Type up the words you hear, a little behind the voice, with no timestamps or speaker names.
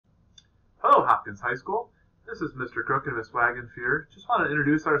Hopkins High School. This is Mr. Cook and Miss Wagenfuhr. Just want to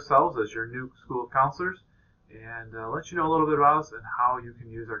introduce ourselves as your new school counselors and let you know a little bit about us and how you can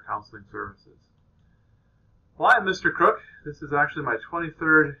use our counseling services. Well, I'm Mr. Cook. This is actually my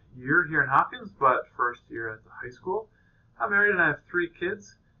 23rd year here in Hopkins, but first year at the high school. I'm married and I have 3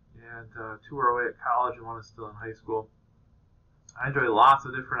 kids, and 2 are away at college and 1 is still in high school. I enjoy lots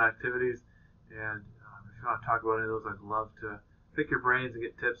of different activities, and if you want to talk about any of those, I'd love to pick your brains and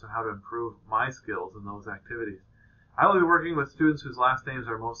get tips on how to improve my skills in those activities. I will be working with students whose last names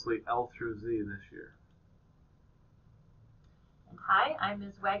are mostly L through Z this year. Hi, I'm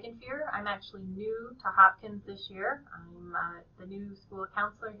Ms. Wagenfuhr. I'm actually new to Hopkins this year. I'm the new school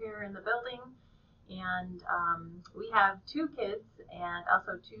counselor here in the building, and we have 2 kids and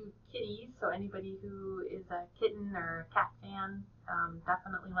also 2 kitties, so anybody who is a kitten or a cat fan,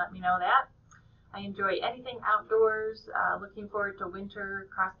 definitely let me know that. I enjoy anything outdoors, looking forward to winter,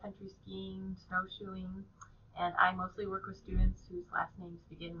 cross-country skiing, snowshoeing, and I mostly work with students whose last names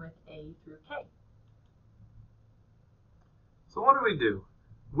begin with A through K. So what do?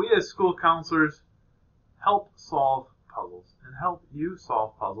 We as school counselors help solve puzzles and help you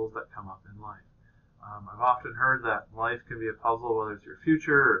solve puzzles that come up in life. I've often heard that life can be a puzzle, whether it's your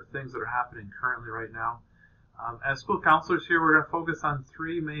future or things that are happening currently right now. As school counselors here, we're going to focus on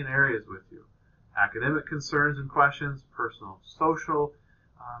 3 main areas with you: academic concerns and questions, personal, social,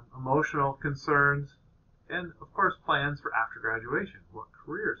 emotional concerns, and of course plans for after graduation. What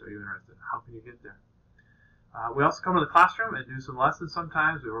careers are you interested in? How can you get there? We also come to the classroom and do some lessons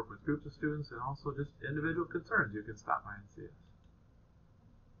sometimes. We work with groups of students and also just individual concerns. You can stop by and see us.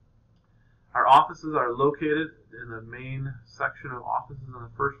 Our offices are located in the main section of offices on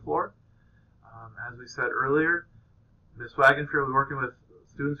the first floor. As we said earlier, Ms. Wagenfuhr will be working with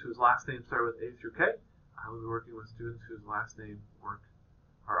students whose last names start with A through K. I will be working with students whose last name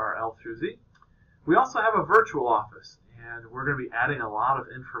are L through Z. We also have a virtual office, and we're going to be adding a lot of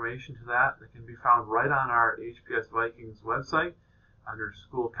information to that can be found right on our HPS Vikings website under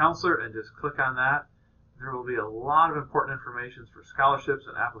School Counselor, and just click on that. There will be a lot of important information for scholarships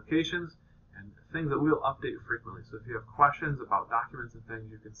and applications and things that we'll update frequently. So if you have questions about documents and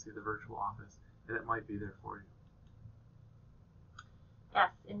things, you can see the virtual office, and it might be there for you. Yes,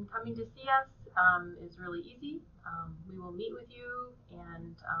 and coming to see us is really easy. We will meet with you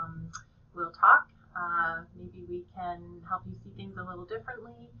and we'll talk. Maybe we can help you see things a little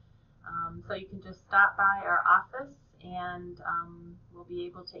differently. So you can just stop by our office and we'll be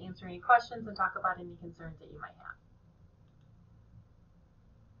able to answer any questions and talk about any concerns that you might have.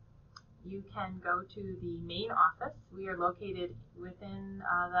 You can go to the main office. We are located within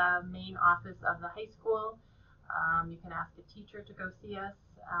the main office of the high school. You can ask a teacher to go see us,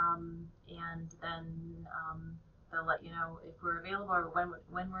 and then they'll let you know if we're available or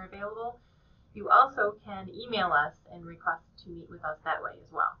when we're available. You also can email us and request to meet with us that way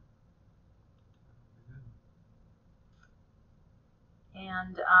as well.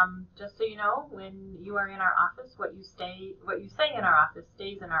 And just so you know, when you are in our office, what you say in our office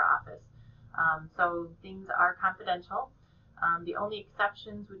stays in our office. So things are confidential. The only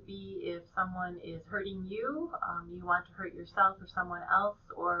exceptions would be if someone is hurting you, you want to hurt yourself or someone else,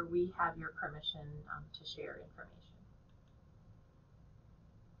 or we have your permission to share information.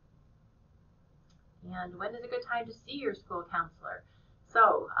 And when is a good time to see your school counselor?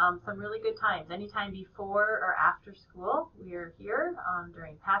 So some really good times. Anytime before or after school, we are here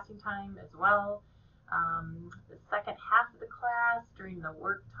during passing time as well. The second half of the class, during the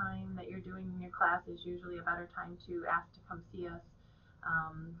work time that you're doing in your class, is usually a better time to ask to come see us.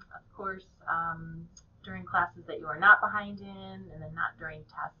 Of course, during classes that you are not behind in, and then not during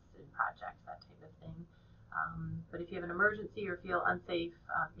tests and projects, that type of thing. But if you have an emergency or feel unsafe,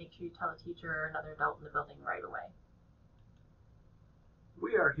 make sure you tell a teacher or another adult in the building right away.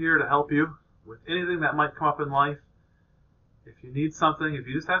 We are here to help you with anything that might come up in life. If you need something, if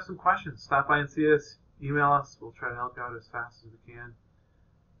you just have some questions, stop by and see us, email us. We'll try to help you out as fast as we can.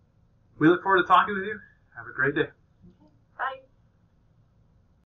 We look forward to talking with you. Have a great day.